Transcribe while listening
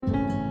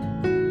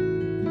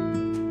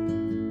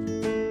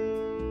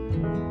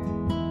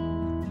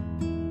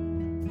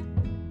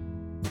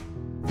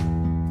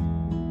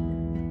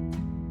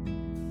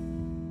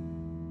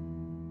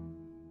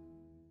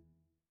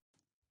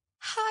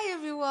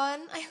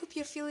hope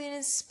you're feeling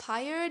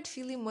inspired,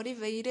 feeling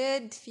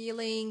motivated,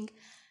 feeling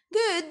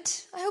good.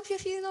 I hope you're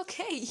feeling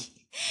okay.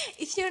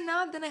 If you're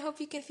not, then I hope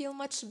you can feel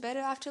much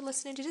better after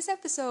listening to this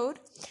episode.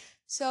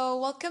 So,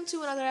 welcome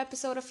to another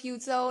episode of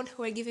Youth Zone,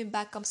 where giving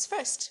back comes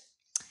first.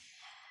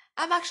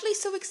 I'm actually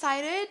so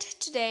excited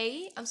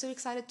today. I'm so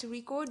excited to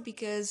record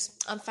because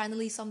I'm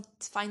finally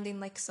finding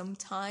like some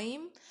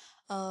time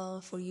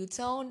for Youth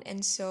Zone,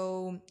 and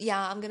so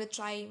yeah, I'm gonna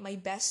try my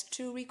best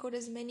to record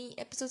as many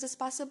episodes as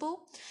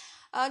possible.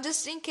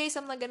 Just in case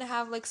I'm not gonna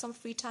have like some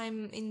free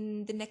time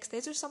in the next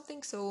days or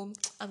something, so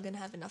I'm gonna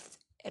have enough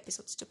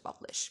episodes to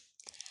publish.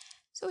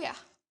 So yeah,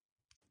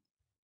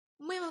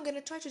 I'm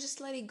gonna try to just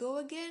let it go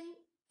again.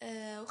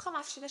 وخا ما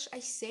عرفتش علاش I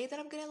say that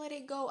I'm gonna let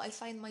it go. I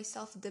find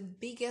myself the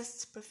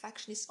biggest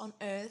perfectionist on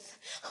earth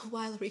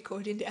while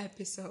recording the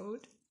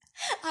episode.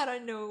 I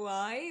don't know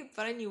why,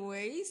 but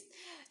anyways,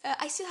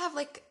 I still have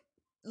like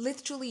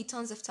literally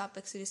tons of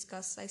topics to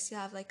discuss. I still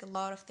have like a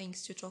lot of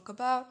things to talk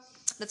about.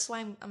 That's why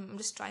I'm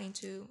just trying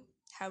to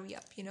hurry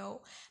up,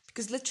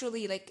 because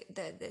literally like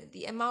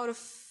the amount of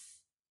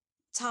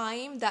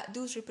time that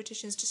those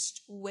repetitions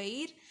just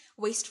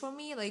waste for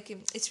me, like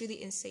it's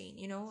really insane,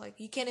 like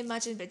you can't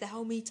imagine but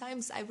how many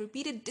times I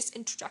repeated this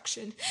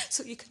introduction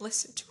so you can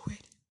listen to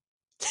it.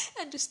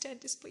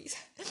 Understand this, please.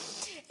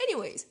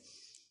 Anyways,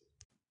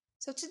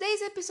 so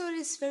today's episode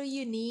is very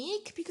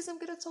unique because I'm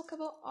gonna talk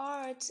about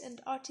art,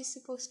 and art is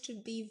supposed to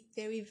be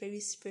very, very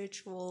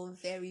spiritual,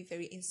 very,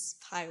 very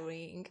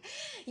inspiring.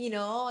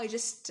 I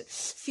just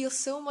feel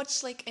so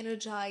much like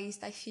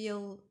energized. I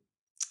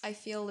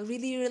feel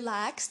really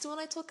relaxed when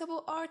I talk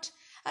about art.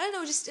 I don't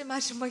know, just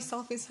imagine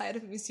myself inside a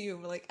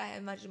museum. Like I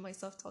imagine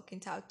myself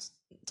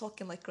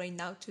talking like right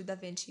now to Da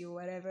Vinci or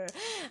whatever,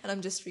 and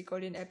I'm just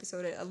recording an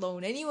episode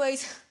alone.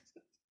 Anyways,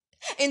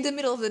 in the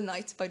middle of the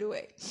night, by the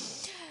way.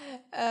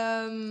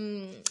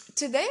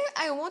 Today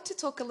I want to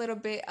talk a little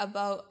bit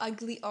about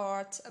ugly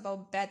art,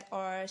 about bad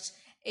art,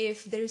 if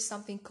there's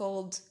something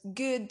called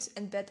good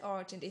and bad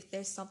art, and if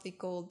there's something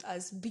called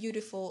as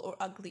beautiful or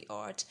ugly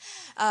art.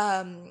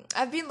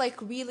 I've been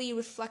like really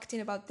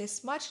reflecting about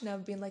this much, and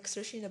I've been like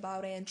searching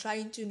about it and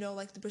trying to know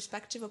like the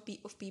perspective of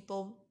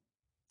people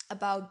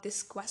about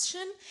this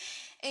question,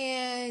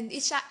 and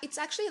it's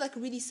actually like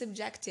really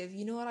subjective,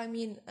 you know what I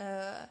mean?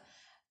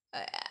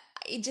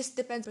 It just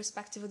depends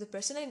perspective of the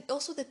person, and it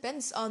also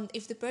depends on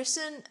if the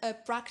person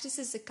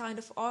practices a kind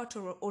of art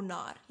or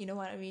not, you know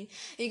what I mean?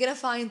 You're gonna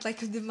find like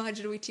the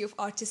majority of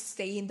artists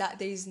saying that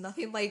there is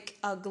nothing like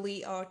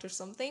ugly art or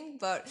something,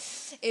 but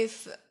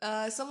if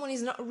someone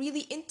is not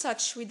really in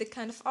touch with the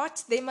kind of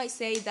art, they might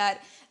say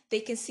that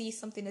they can see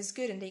something as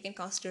good and they can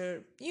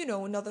consider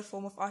another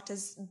form of art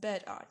as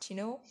bad art.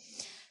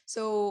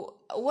 So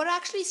what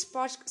actually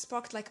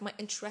sparked like my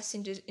interest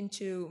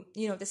into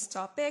this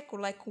topic, or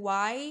like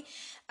why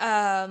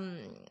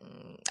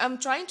I'm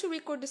trying to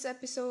record this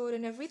episode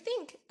and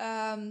everything.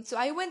 So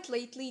I went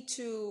lately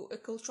to a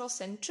cultural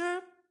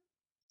center,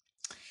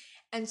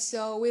 and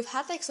so we've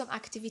had like some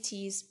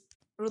activities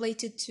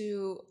related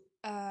to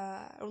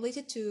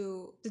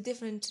the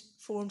different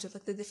forms of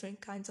like the different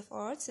kinds of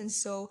arts. And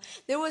so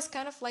there was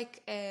kind of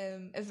like a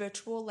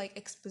virtual like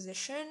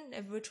exposition,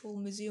 a virtual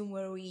museum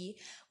where we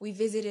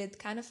visited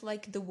kind of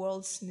like the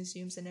world's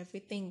museums and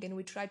everything, and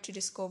we tried to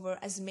discover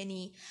as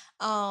many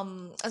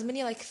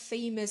like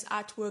famous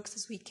artworks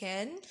as we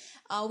can.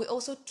 We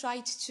also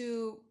tried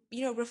to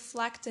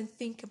reflect and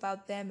think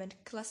about them and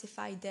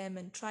classify them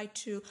and try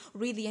to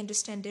really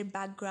understand their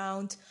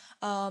background,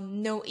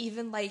 know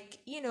even like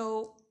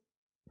a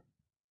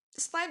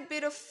slight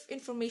bit of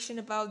information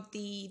about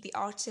the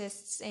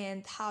artists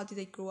and how did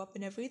they grow up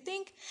and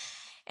everything.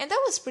 And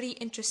that was pretty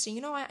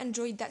interesting. I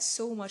enjoyed that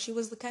so much. It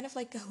was kind of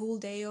like a whole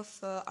day of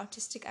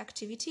artistic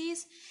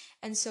activities,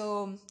 and so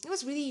it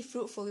was really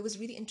fruitful. It was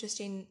really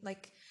interesting,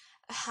 like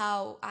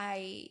how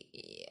I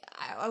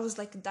was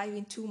like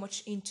diving too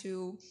much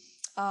into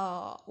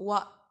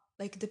what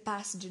like the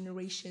past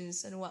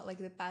generations and what like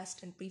the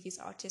past and previous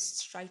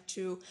artists tried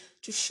to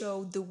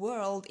show the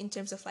world in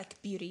terms of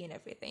like beauty and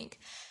everything.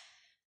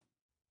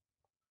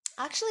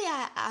 Actually,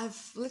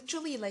 I've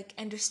literally like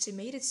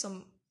underestimated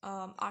some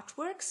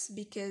artworks,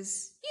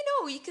 because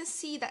you can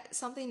see that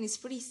something is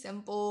pretty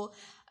simple.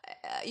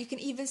 You can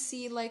even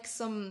see like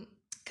some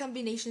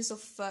combinations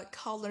of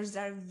colors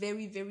that are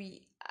very,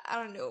 very, I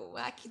don't know,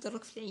 like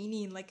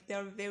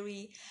they're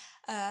very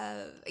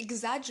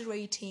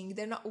exaggerating.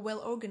 They're not well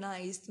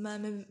organized.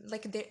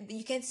 Like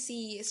you can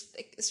see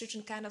a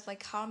certain kind of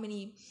like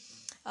harmony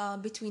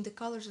between the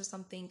colors or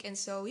something, and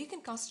so you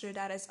can consider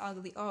that as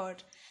ugly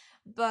art.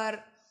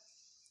 But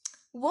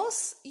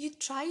once you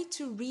try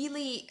to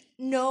really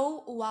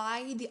know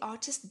why the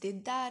artist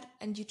did that,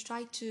 and you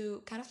try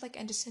to kind of like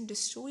understand the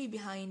story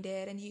behind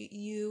it, and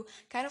you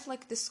kind of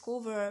like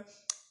discover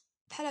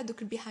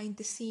paradox behind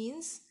the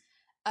scenes,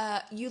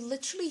 you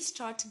literally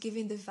start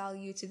giving the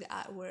value to the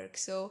artwork.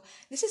 So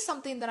this is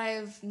something that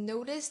I've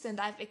noticed and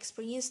I've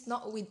experienced,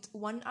 not with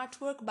one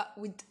artwork but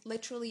with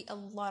literally a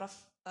lot of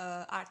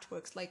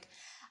artworks. Like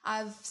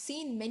I've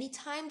seen many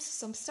times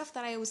some stuff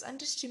that I was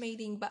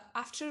underestimating, but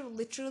after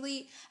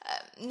literally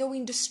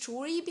knowing the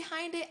story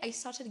behind it, I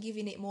started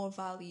giving it more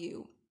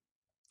value.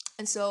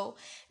 And so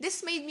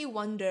this made me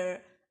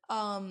wonder,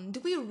 do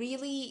we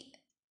really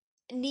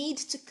need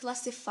to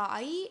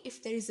classify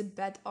if there is a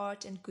bad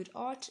art and good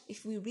art?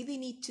 If we really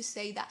need to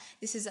say that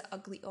this is an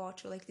ugly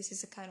art, or like this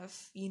is a kind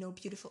of,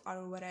 beautiful art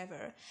or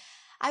whatever?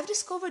 I've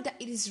discovered that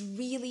it is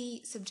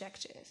really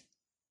subjective.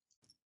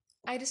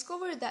 I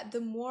discovered that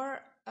the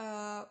more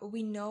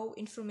we know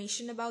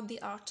information about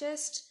the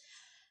artist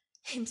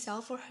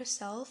himself or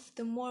herself,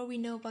 the more we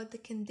know about the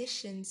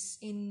conditions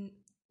in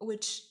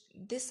which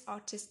this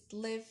artist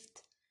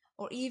lived,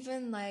 or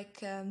even like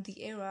the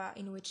era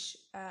in which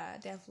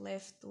they have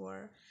lived,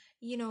 or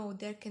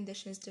their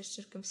conditions, their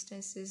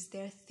circumstances,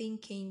 their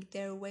thinking,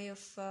 their way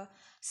of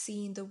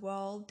seeing the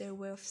world, their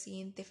way of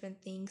seeing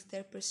different things,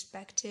 their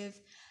perspective,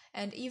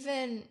 and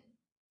even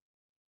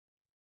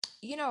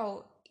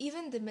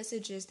the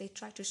messages they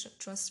try to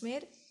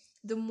transmit.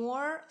 The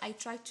more I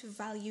try to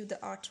value the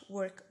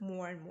artwork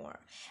more and more.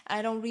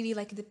 I don't really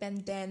like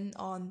depend then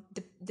on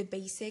the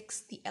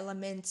basics, the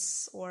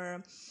elements,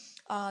 or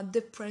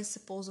the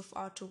principles of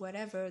art or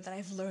whatever that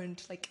I've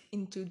learned like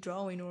into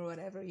drawing or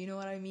whatever, you know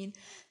what I mean?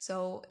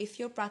 So if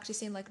you're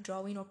practicing like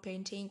drawing or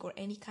painting or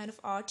any kind of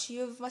art,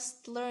 you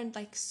must learn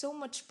like so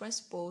much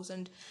principles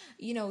and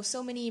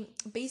so many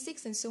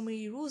basics and so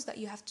many rules that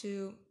you have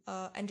to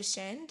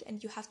understand,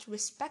 and you have to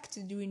respect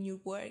during your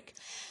work.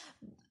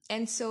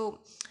 And so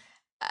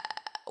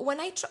when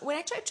I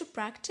try to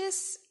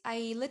practice,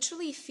 I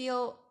literally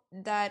feel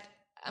that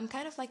I'm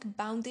kind of like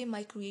bounding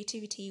my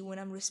creativity when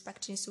I'm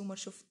respecting so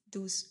much of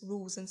those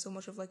rules and so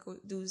much of like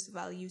those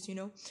values.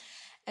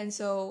 And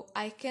so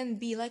I can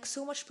be like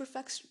so much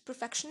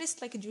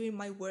perfectionist like during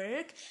my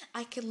work.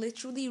 I can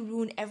literally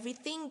ruin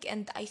everything,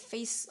 and I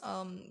face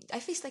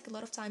like a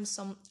lot of times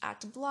some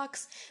art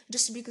blocks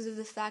just because of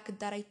the fact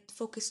that I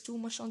focus too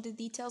much on the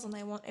details, and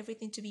I want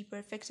everything to be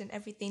perfect and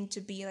everything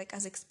to be like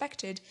as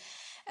expected,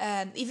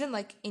 even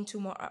like into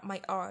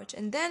my art.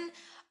 And then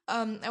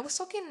I was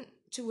talking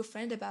to a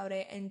friend about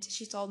it, and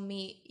she told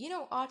me,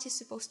 art is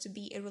supposed to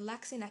be a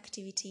relaxing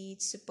activity.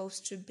 It's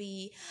supposed to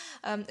be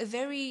a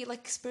very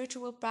like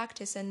spiritual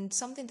practice and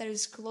something that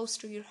is close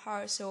to your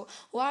heart. So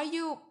why are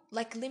you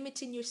like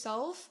limiting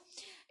yourself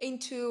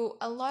into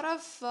a lot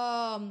of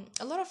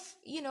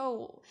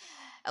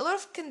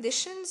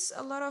conditions,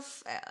 a lot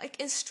of like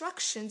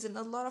instructions, and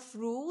a lot of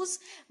rules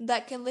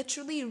that can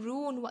literally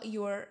ruin what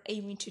you're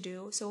aiming to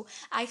do? So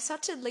I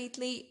started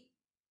lately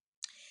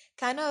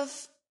kind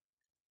of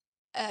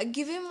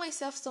giving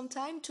myself some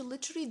time to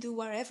literally do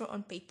whatever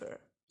on paper.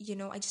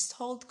 I just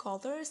hold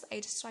colors,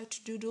 I just try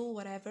to doodle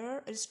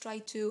whatever, I just try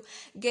to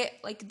get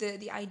like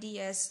the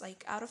ideas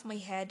like out of my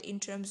head in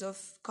terms of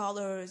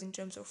colors, in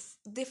terms of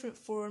different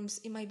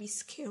forms. It might be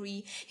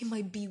scary, it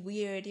might be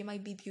weird, it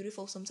might be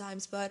beautiful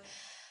sometimes, but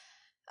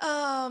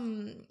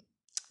um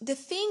the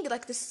thing,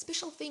 like the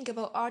special thing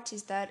about art,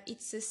 is that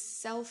it's a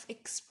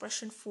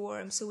self-expression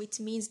form. So it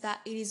means that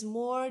it is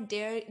more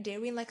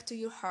daring like to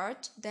your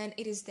heart than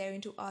it is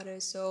daring to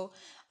others. So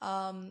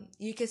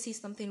you can see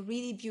something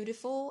really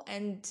beautiful,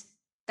 and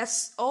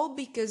that's all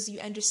because you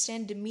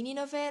understand the meaning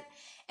of it,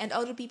 and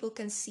other people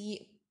can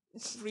see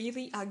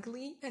really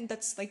ugly, and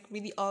that's like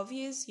really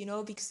obvious,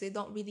 because they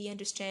don't really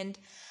understand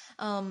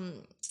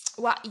um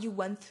what you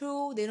went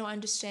through. They don't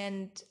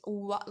understand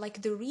what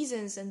like the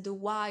reasons and the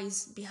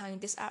whys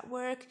behind this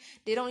artwork.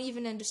 They don't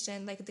even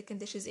understand like the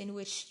conditions in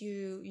which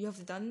you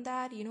have done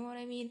that, you know what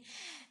I mean?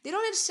 They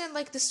don't understand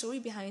like the story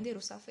behind it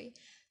or something.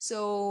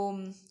 So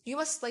you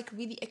must like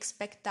really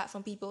expect that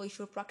from people if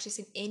you're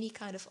practicing any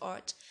kind of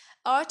art.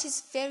 Art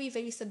is very,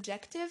 very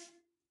subjective,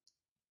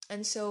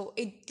 and so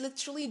it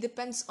literally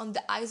depends on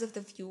the eyes of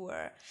the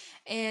viewer,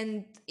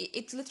 and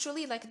it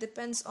literally like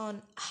depends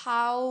on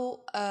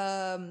how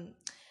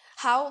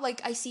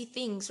like I see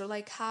things, or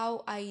like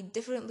how I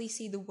differently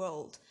see the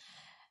world.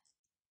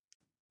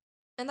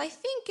 And I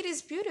think it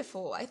is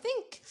beautiful. I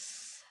think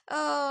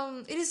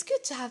it is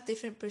good to have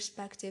different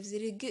perspectives.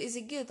 It is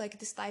good like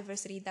this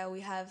diversity that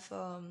we have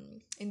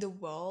in the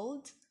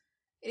world.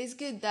 It is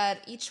good that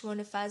each one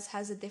of us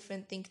has a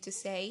different thing to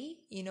say.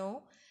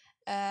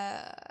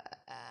 uh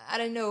I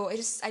don't know, I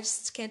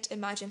just can't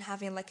imagine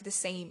having like the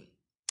same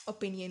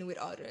opinion with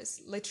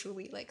others.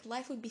 Literally, like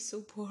life would be so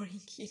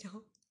boring.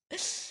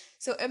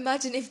 So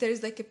imagine if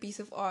there's like a piece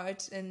of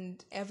art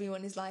and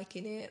everyone is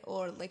liking it,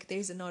 or like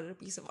there's another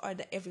piece of art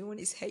that everyone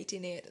is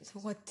hating it.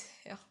 What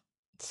the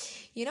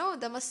hell?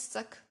 That must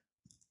suck.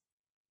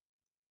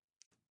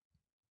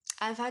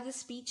 I've had a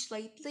speech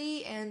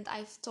lately, and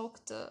I've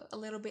talked a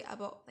little bit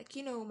about like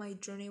my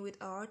journey with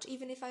art.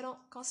 Even if I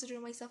don't consider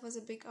myself as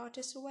a big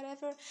artist or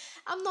whatever,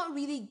 I'm not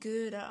really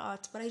good at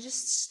art, but I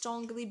just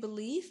strongly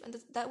believe, and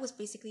that was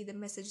basically the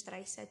message that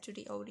I said to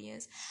the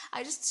audience.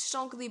 I just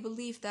strongly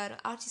believe that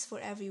art is for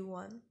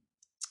everyone.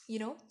 you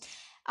know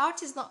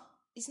Art is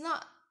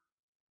not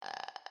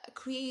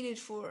created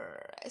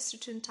for a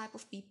certain type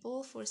of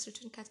people, for a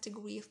certain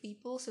category of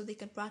people, so they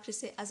can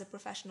practice it as a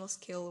professional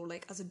skill or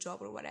like as a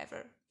job or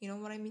whatever. You know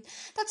what I mean?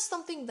 That's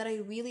something that I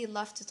really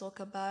love to talk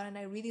about, and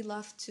I really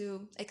love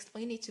to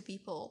explain it to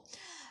people.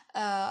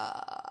 uh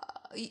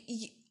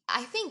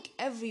I think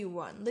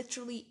everyone,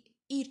 literally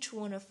each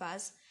one of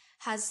us,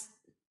 has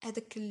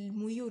هذاك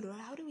الميول, or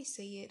how do we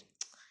say it,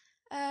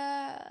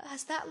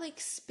 has that like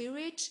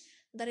spirit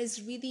that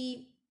is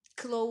really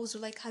close, or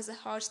like has a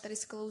heart that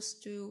is close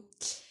to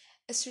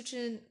a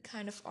certain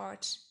kind of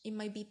art. It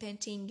might be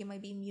painting, it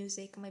might be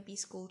music, it might be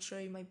sculpture,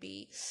 it might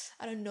be,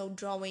 I don't know,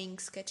 drawing,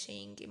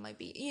 sketching, it might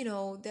be,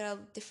 there are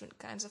different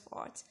kinds of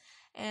art.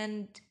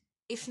 And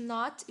if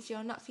not, if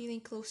you're not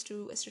feeling close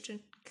to a certain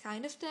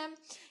kind of them,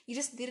 you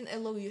just didn't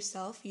allow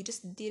yourself, you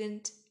just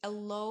didn't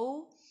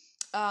allow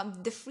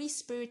the free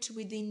spirit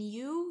within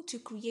you to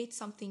create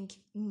something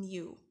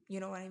new. You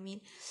know what I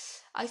mean?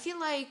 I feel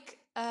like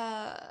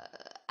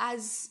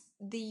as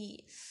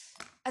the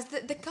as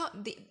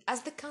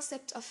the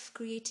concept of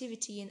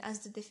creativity, and as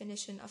the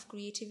definition of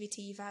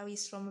creativity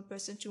varies from a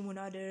person to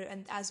another,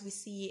 and as we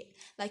see it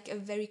like a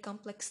very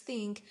complex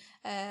thing,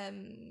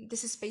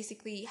 this is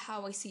basically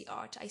how I see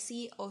art. I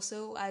see it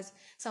also as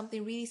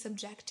something really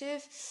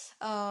subjective,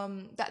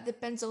 that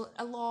depends on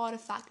a lot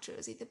of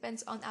factors. It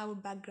depends on our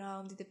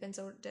background, it depends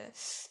on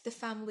the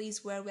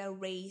families where we are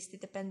raised,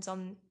 it depends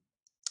on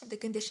the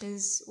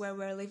conditions where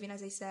we're living,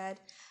 as I said.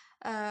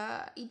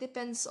 It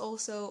depends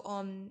also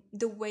on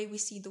the way we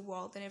see the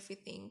world and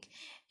everything,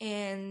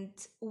 and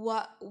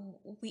what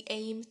we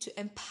aim to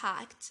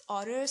impact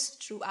others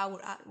through our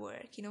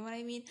artwork. You know what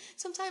I mean?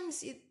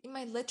 Sometimes it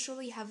might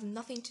literally have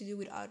nothing to do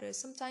with others.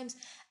 Sometimes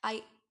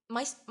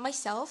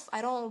myself,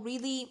 I don't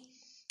really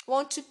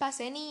want to pass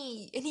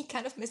any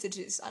kind of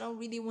messages. I don't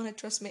really want to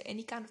transmit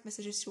any kind of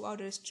messages to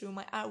others through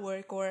my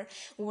artwork, or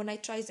when I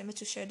try them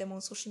to share them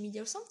on social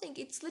media or something.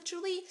 It's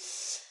literally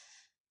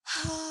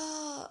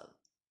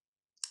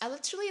I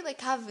literally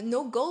like have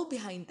no goal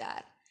behind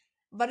that,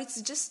 but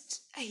it's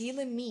just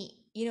healing me.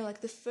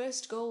 Like the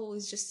first goal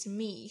is just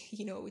me.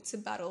 It's a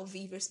battle of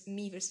me versus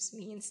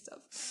me and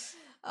stuff.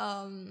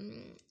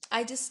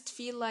 I just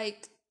feel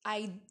like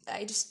I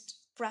just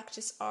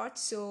practice art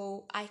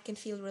so I can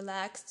feel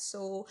relaxed,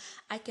 so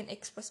I can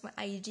express my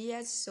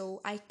ideas, so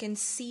I can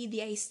see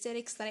the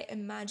aesthetics that I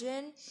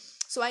imagine,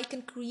 so I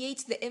can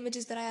create the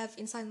images that I have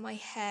inside my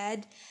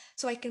head,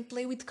 so I can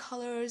play with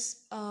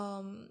colors.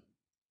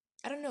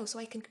 I don't know, so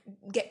I can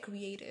get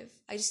creative.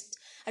 I just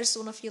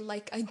want to feel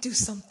like I do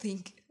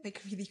something like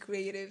really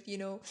creative.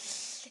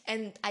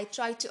 And I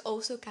try to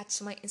also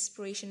catch my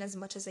inspiration as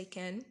much as I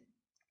can.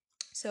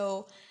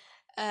 So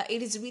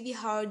it is really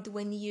hard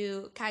when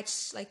you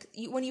catch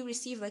when you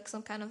receive like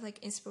some kind of like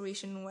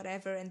inspiration or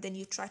whatever, and then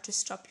you try to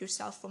stop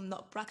yourself from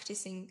not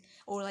practicing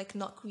or like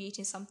not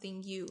creating something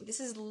new. This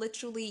is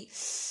literally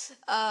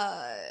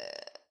uh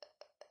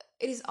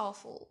it is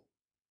awful.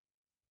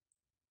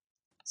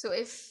 So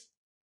if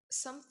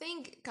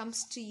something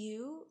comes to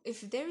you, if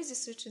there is a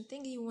certain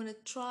thing you want to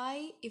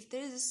try, if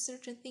there is a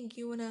certain thing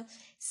you want to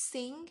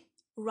sing,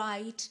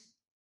 write,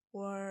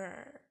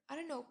 or I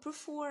don't know,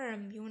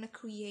 perform, you want to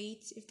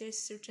create, if there's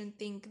a certain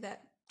thing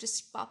that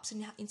just pops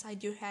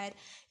inside your head,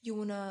 you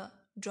want to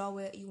draw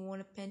it, you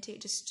want to paint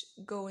it, just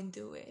go and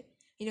do it.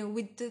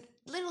 With the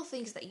little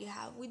things that you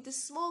have, with the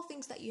small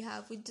things that you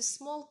have, with the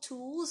small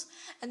tools,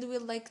 and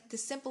with like the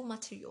simple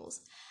materials.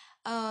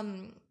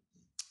 um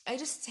I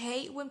just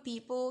hate when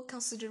people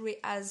consider it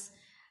as,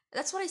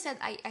 that's what I said.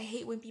 I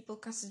hate when people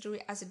consider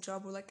it as a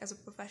job or like as a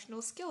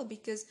professional skill,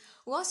 because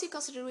once you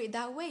consider it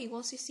that way,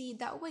 once you see it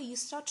that way, you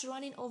start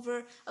running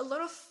over a lot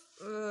of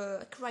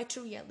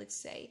criteria. Let's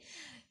say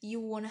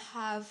you want to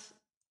have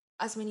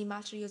as many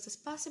materials as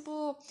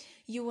possible,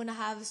 you want to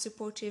have a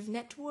supportive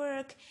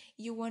network,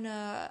 you want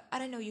to, I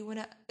don't know, you want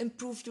to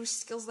improve your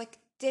skills like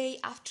day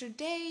after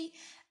day,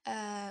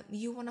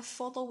 you want to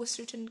follow a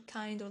certain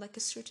kind or like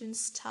a certain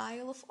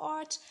style of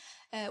art,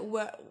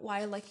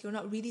 while like you're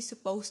not really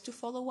supposed to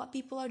follow what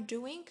people are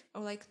doing,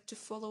 or like to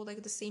follow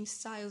like the same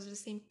styles or the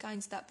same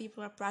kinds that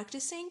people are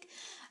practicing.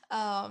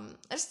 I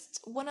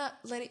just want to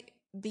let it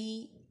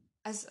be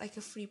as like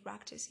a free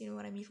practice, you know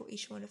what I mean, for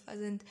each one of us,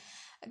 and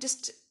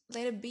just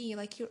let it be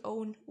like your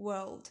own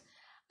world.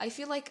 I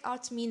feel like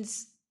art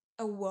means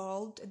a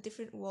world, a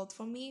different world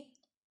for me,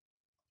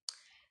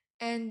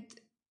 and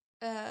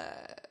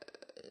uh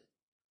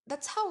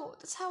that's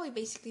how I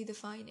basically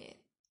define it.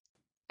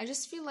 I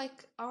just feel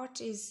like art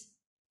is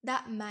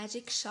that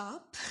magic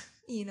shop,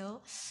 you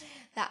know,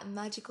 that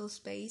magical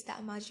space,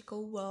 that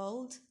magical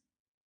world,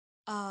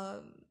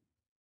 um,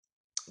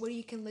 where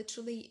you can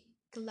literally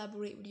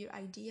collaborate with your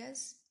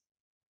ideas,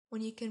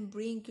 when you can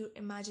bring your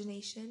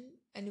imagination,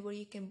 and where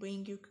you can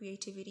bring your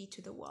creativity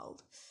to the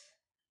world.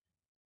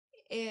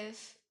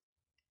 If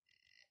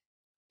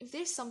if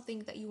there's something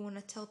that you want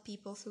to tell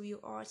people through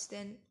your art,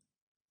 then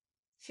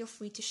feel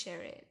free to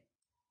share it.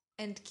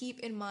 And keep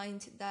in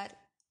mind that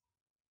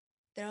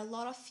there are a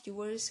lot of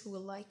viewers who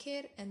will like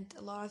it and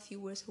a lot of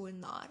viewers who will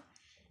not.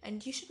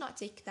 And you should not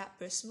take that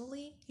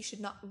personally. You should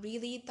not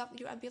really doubt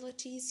your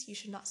abilities. You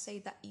should not say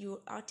that your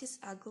art is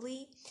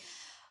ugly.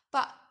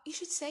 But you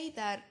should say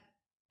that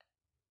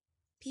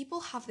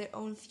people have their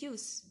own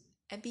views,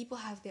 and people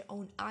have their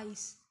own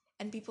eyes,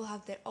 and people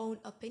have their own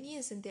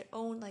opinions and their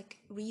own like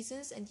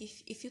reasons. And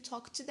if you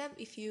talk to them,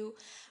 if you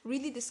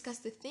really discuss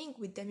the thing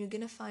with them, you're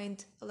gonna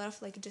find a lot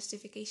of like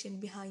justification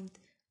behind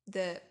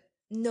the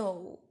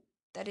no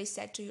that is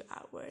said to your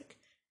artwork.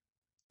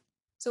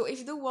 So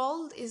if the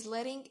world is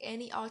letting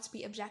any art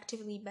be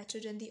objectively better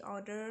than the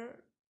other,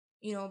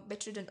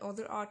 better than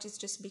other artists,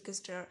 just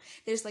because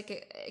there's like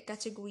a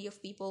category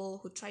of people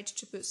who tried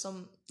to put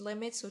some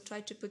limits, who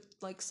tried to put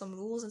like some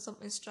rules and some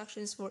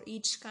instructions for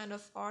each kind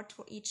of art,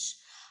 for each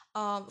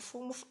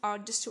form of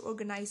art, just to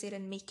organize it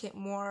and make it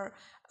more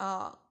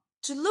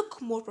to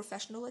look more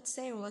professional, let's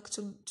say, or like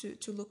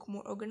to look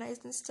more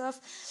organized and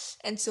stuff.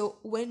 And so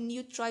when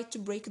you try to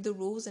break the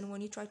rules, and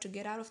when you try to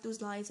get out of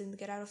those lines and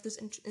get out of those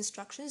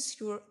instructions,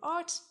 your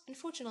art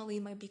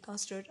unfortunately might be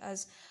considered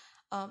as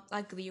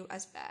ugly or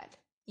as bad,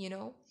 you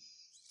know.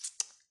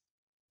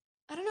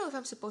 I don't know if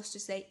I'm supposed to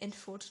say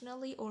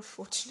unfortunately or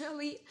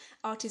fortunately.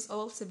 Art is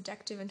all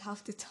subjective and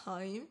half the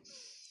time.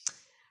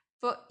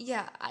 But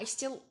yeah, I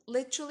still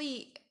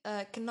literally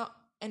cannot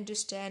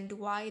understand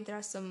why there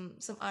are some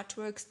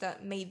artworks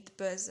that made the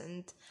buzz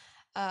and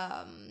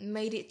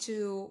made it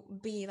to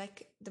be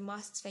like the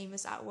most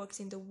famous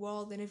artworks in the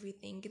world and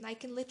everything. And I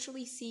can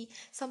literally see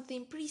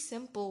something pretty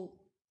simple.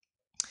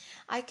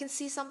 I can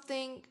see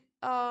something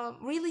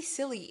really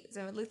silly,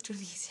 so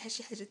literally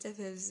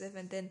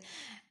and then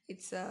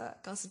it's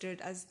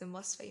considered as the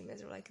most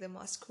famous or like the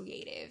most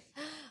creative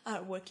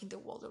artwork in the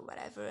world or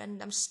whatever.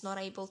 And I'm just not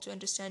able to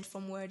understand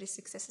from where this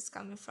success is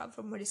coming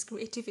from where this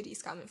creativity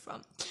is coming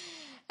from.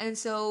 And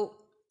so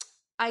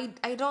I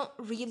don't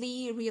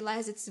really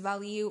realize its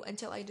value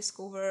until I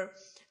discover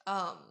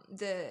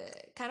the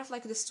kind of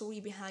like the story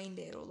behind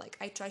it, or like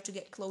I try to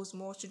get close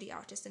more to the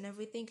artist and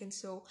everything. And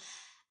so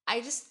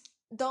I just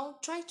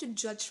don't try to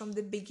judge from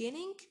the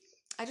beginning.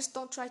 I just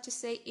don't try to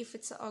say if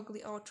it's an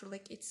ugly art or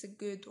like it's a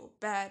good or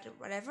bad or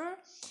whatever.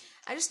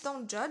 I just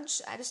don't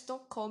judge. I just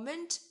don't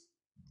comment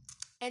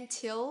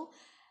until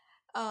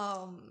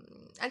um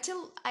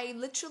I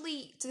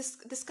literally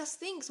discuss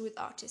things with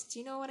artists.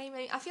 You know what I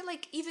mean? I feel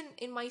like even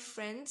in my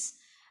friends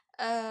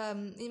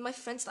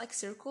like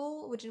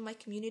circle within my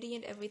community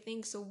and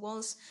everything. So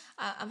once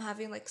I'm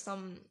having like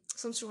some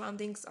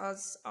surroundings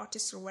as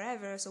artists or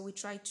whatever, so we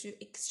try to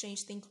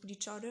exchange things with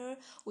each other.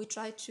 We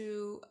try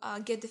to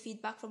get the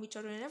feedback from each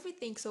other and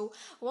everything. So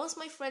once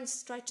my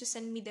friends try to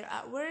send me their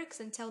artworks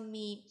and tell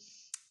me,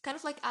 kind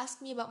of like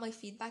ask me about my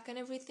feedback and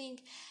everything,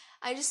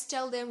 I just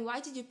tell them, why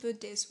did you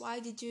put this? Why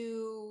did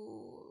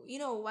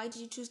why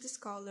did you choose this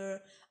color?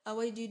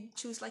 Why did you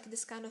choose like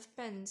this kind of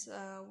pens?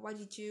 Why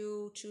did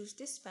you choose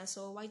this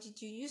pencil? Why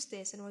did you use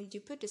this? And why did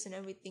you put this and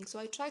everything? So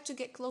I try to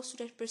get close to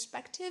that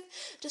perspective,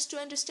 just to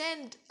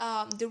understand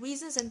the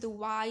reasons and the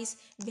whys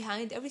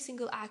behind every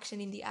single action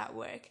in the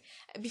artwork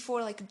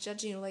before like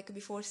judging, or like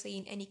before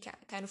saying any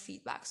kind of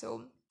feedback.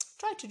 So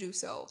try to do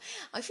so.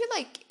 I feel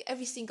like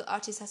every single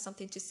artist has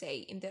something to say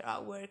in their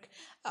artwork,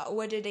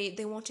 whether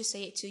they want to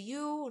say it to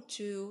you, or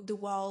to the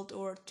world,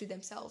 or to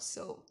themselves.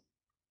 So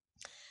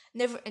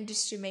never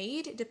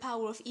underestimate the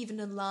power of even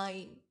a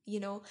line.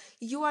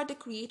 You are the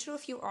creator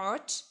of your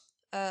art.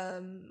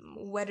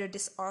 Whether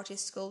this art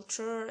is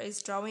sculpture,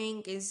 is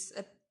drawing, is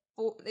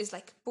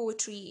like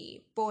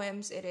poetry,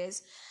 poems, it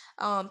is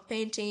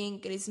painting,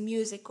 it is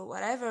music or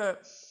whatever.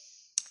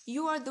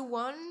 You are the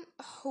one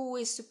who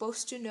is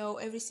supposed to know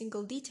every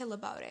single detail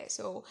about it.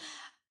 So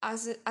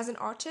as an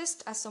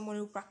artist, as someone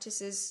who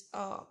practices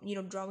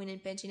drawing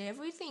and painting and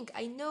everything,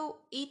 I know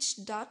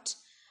each dot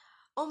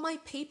on my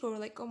paper,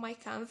 like on my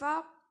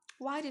Canva,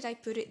 why did I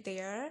put it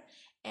there,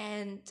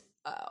 and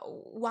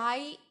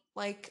why,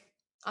 like,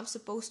 I'm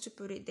supposed to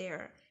put it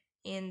there,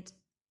 and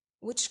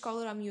which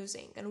color I'm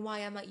using, and why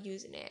am I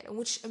using it, and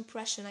which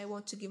impression I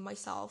want to give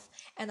myself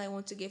and I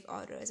want to give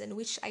others, and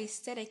which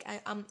aesthetic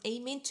I'm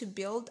aiming to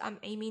build, I'm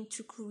aiming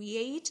to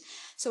create,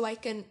 so I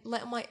can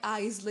let my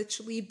eyes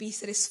literally be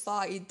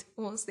satisfied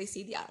once they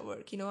see the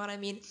artwork. You know what I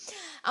mean?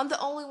 I'm the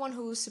only one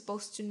who's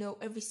supposed to know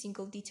every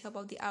single detail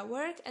about the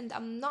artwork, and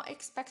I'm not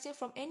expecting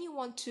from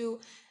anyone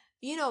to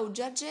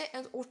judge it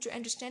or to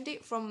understand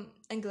it from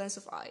a glance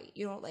of eye.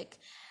 Like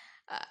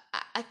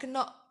I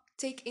cannot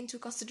take into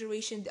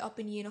consideration the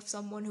opinion of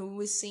someone who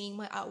is seeing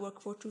my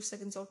artwork for 2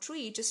 seconds or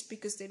three, just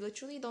because they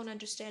literally don't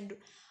understand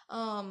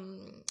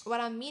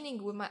what I'm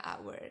meaning with my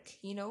artwork.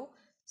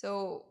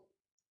 So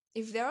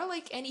if there are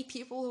like any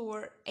people who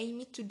are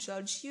aiming to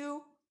judge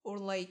you, or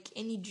like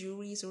any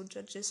juries or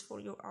judges for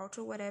your art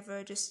or whatever,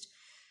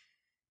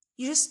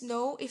 you just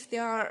know if they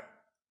are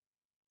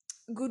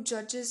good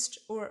judges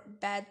or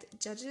bad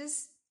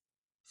judges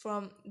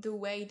from the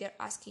way they're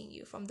asking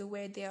you, from the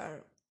way they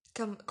are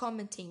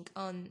commenting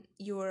on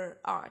your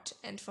art,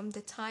 and from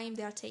the time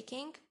they are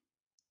taking,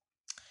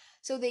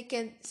 so they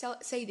can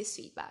say this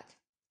feedback.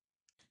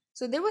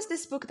 So there was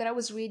this book that I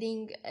was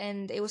reading,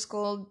 and it was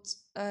called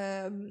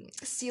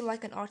 "See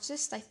Like an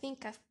Artist." I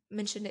think I've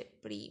mentioned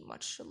it pretty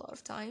much a lot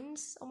of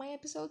times on my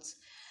episodes.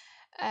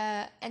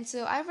 And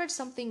so I read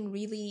something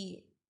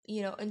really,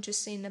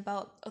 interesting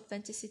about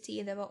authenticity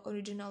and about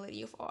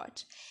originality of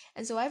art.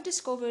 And so I've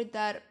discovered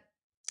that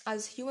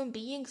as human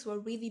beings, we're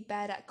really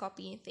bad at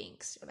copying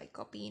things, or like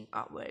copying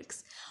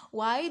artworks.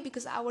 Why?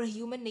 Because our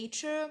human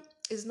nature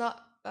is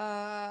not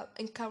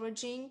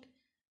encouraging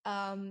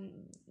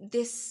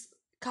this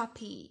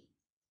copy,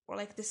 or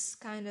like this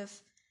kind of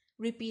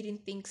repeating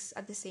things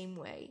at the same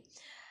way.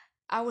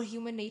 Our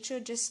human nature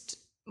just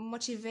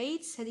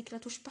motivates هذيك la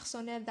touche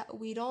personnelle that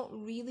we don't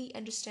really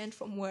understand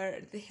from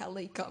where the hell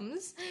it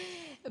comes,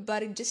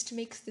 but it just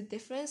makes the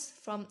difference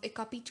from a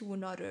copy to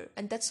another.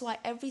 And that's why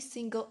every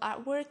single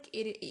artwork,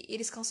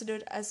 it is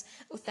considered as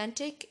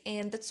authentic.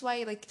 And that's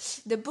why, like,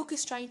 the book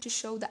is trying to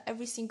show that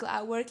every single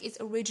artwork is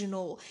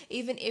original,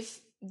 even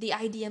if the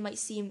idea might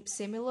seem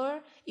similar,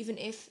 even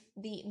if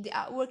the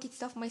artwork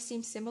itself might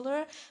seem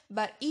similar,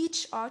 but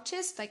each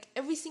artist, like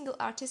every single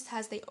artist,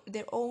 has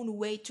their own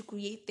way to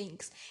create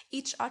things.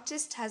 Each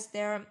artist has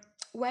their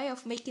way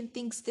of making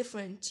things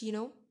different,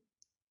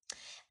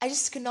 I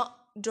just cannot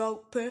draw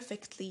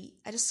perfectly.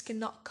 I just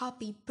cannot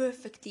copy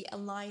perfectly a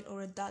line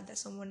or a dot that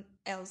someone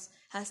else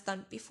has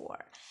done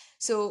before.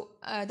 So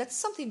that's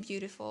something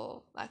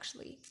beautiful,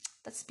 actually.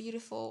 That's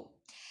beautiful.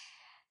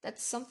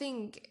 That's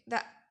something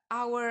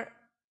our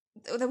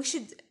that we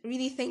should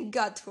really thank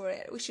God for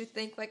it. We should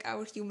thank like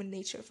our human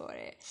nature for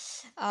it.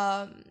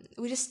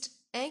 We just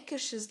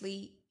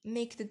anxiously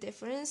make the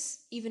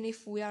difference, even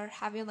if we are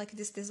having like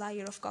this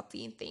desire of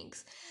copying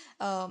things.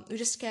 We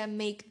just can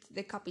make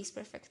the copies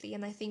perfectly,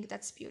 and I think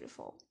that's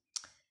beautiful.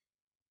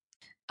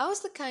 I was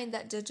the kind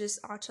that judges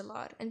art a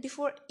lot, and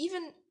before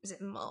even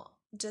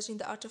judging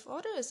the art of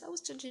others, I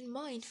was judging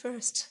mine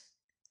first.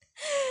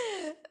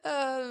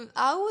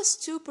 I was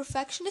too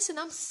perfectionist, and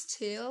I'm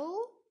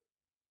still.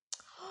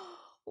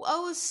 I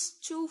was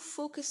too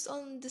focused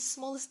on the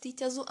smallest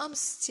details. So I'm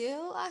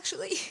still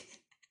actually.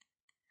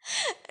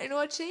 And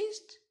what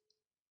changed?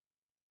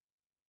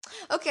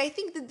 Okay, I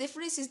think the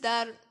difference is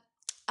that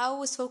I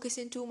was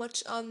focusing too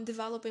much on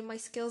developing my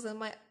skills and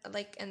my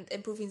and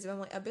improving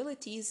my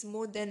abilities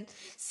more than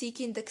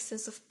seeking the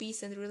sense of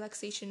peace and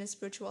relaxation and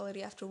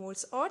spirituality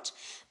afterwards art.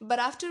 But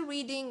after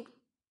reading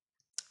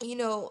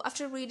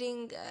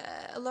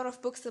a lot of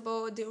books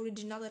about the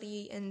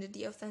originality and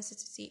the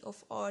authenticity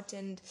of art,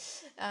 and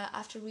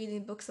after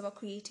reading books about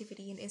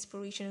creativity and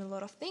inspiration and a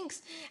lot of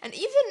things, and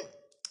even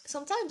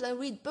sometimes I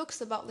read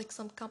books about like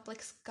some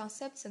complex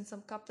concepts and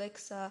some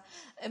complex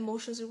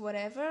emotions or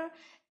whatever,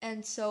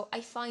 and so I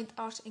find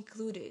art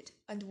included,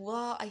 and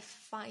wow, I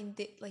find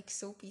it like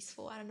so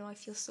peaceful. I don't know, I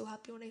feel so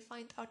happy when I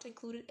find art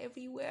included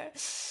everywhere.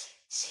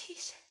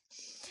 Sheesh.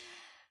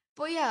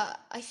 But yeah,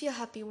 I feel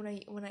happy when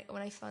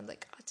I find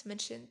like art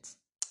mentioned,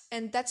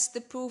 and that's the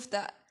proof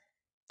that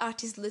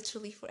art is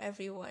literally for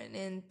everyone,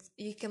 and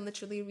you can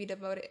literally read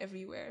about it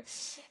everywhere.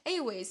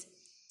 Anyways,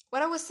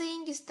 what I was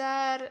saying is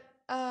that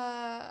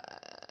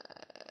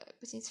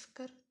بس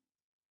نتفكر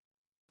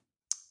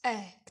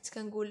كنت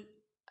كنقول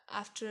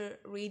after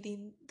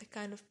reading the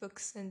kind of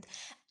books, and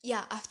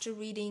yeah, after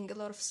reading a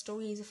lot of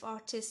stories of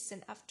artists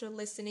and after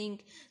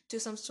listening to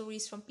some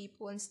stories from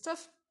people and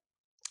stuff,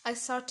 I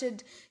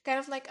started kind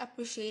of like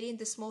appreciating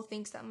the small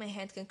things that my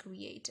hand can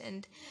create,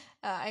 and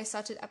I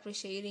started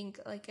appreciating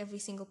like every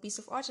single piece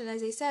of art. And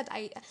as I said,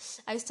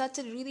 I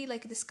started really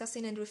like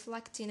discussing and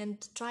reflecting and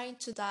trying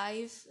to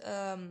dive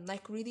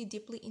like really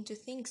deeply into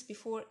things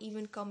before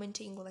even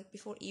commenting, or like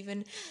before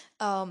even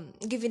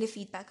giving a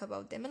feedback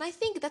about them. And I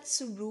think that's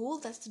a rule.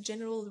 That's the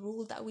general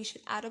rule that we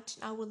should adopt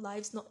in our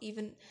lives, not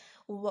even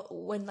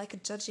when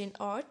like judging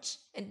art,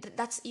 and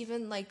that's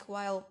even like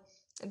while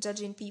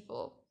judging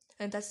people,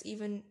 and that's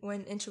even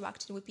when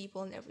interacting with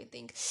people and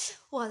everything.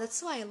 Wow,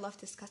 that's why I love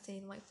discussing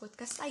in my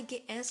podcast. I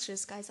get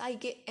answers, guys. I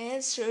get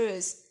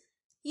answers.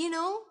 You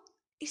know,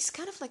 it's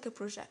kind of like a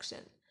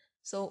projection.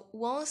 So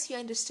once you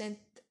understand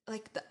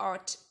like the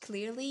art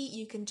clearly,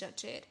 you can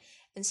judge it.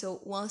 And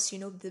so once you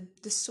know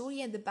the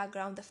story and the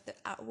background of the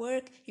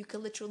artwork, you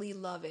can literally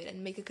love it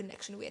and make a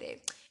connection with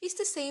it. It's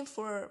the same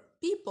for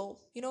people.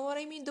 You know what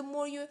I mean? The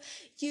more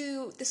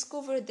you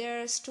discover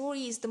their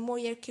stories, the more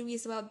you're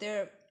curious about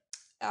their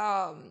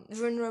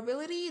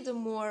vulnerability, the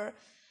more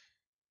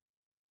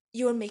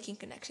you're making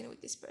connection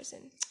with this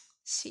person.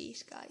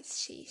 Sheesh, guys,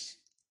 sheesh.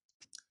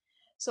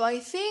 So I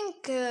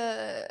think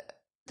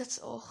that's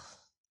all.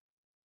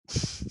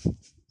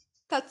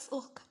 That's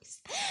all,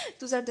 guys.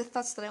 Those are the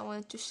thoughts that I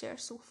wanted to share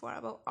so far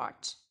about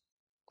art.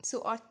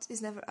 So art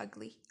is never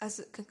ugly as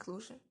a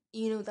conclusion.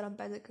 You know that I'm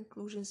bad at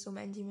conclusions, so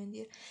Mandy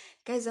Mandir.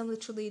 Guys, I'm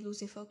literally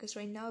losing focus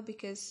right now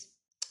because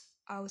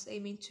I was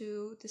aiming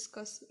to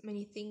discuss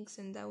many things,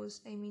 and I was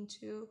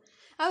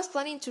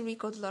planning to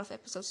record a lot of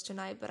episodes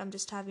tonight, but I'm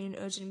just having an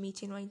urgent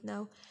meeting right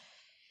now.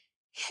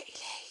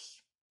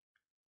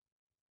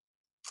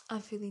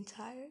 I'm feeling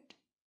tired.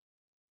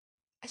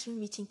 عشان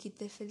الميتين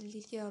كده في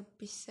الليل، يا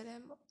ربي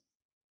السلامة.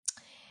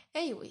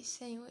 Anyways.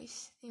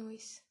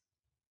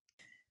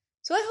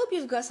 So I hope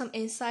you've got some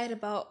insight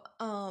about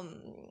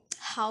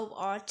how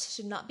art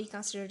should not be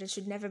considered, it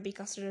should never be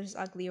considered as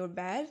ugly or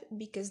bad,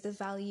 because the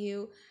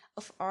value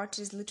of art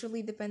is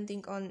literally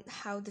depending on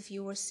how the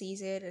viewer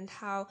sees it and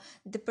how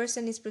the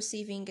person is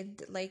perceiving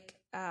it, like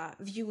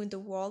viewing the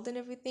world and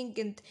everything.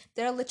 And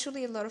there are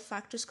literally a lot of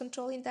factors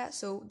controlling that.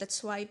 So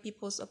that's why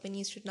people's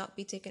opinions should not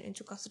be taken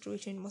into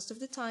consideration most of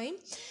the time.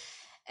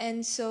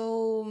 And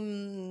so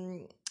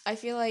I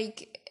feel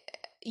like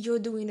you're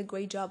doing a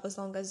great job as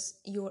long as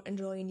you're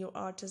enjoying your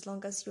art, as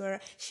long as you're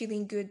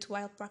feeling good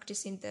while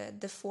practicing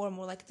the form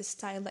or like the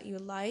style that you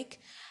like.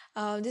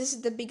 This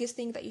is the biggest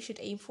thing that you should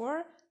aim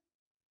for.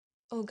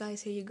 Oh,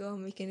 guys, here you go.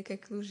 I'm making a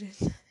conclusion.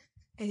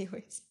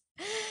 Anyways,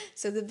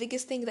 so the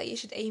biggest thing that you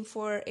should aim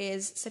for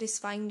is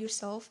satisfying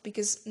yourself,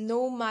 because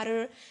no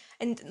matter,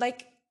 and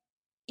like,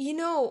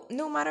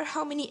 no matter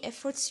how many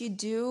efforts you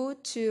do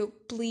to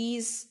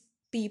please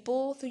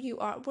people through your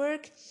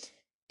artwork,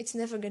 it's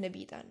never gonna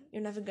be done.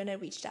 You're never gonna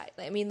reach that.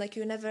 I mean, like,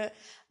 you're never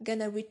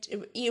gonna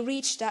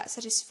reach that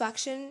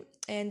satisfaction,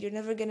 and you're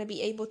never gonna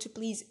be able to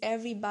please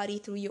everybody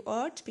through your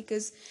art,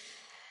 because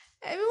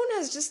everyone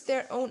has just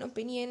their own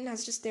opinion,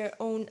 has just their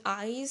own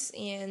eyes,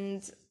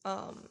 and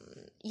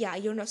yeah,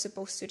 you're not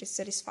supposed to just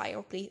satisfy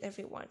or please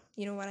everyone.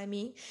 You know what I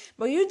mean?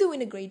 But you're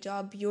doing a great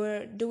job.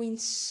 You're doing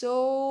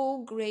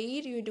so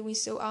great. You're doing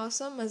so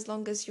awesome, as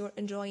long as you're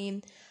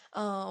enjoying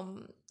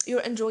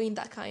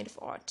that kind of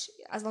art,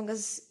 as long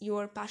as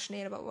you're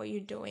passionate about what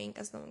you're doing,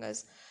 as long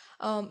as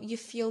you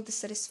feel the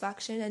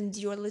satisfaction and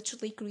you're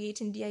literally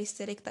creating the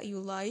aesthetic that you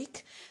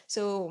like.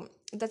 So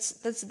that's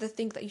the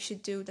thing that you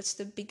should do. That's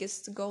the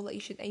biggest goal that you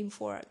should aim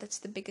for. That's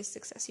the biggest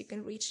success you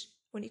can reach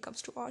when it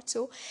comes to art.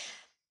 So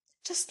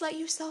just let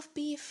yourself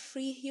be a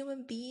free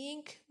human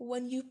being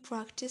when you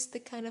practice the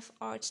kind of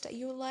art that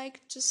you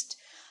like. Just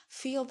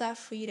feel that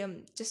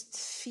freedom. Just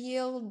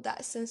feel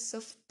that sense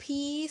of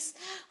peace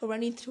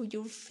running through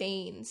your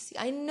veins.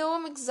 I know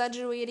I'm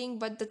exaggerating,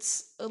 but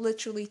that's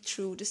literally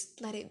true.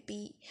 Just let it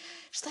be.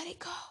 Just let it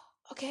go,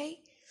 okay?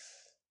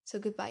 So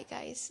goodbye,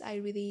 guys. I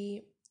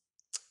really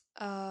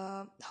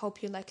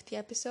hope you liked the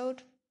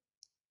episode.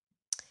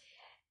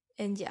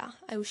 And yeah,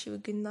 I wish you a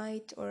good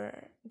night or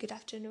good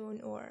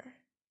afternoon or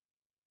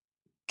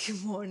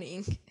good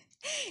morning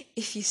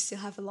if you still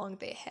have a long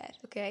day ahead,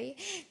 okay?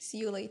 See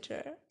you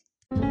later.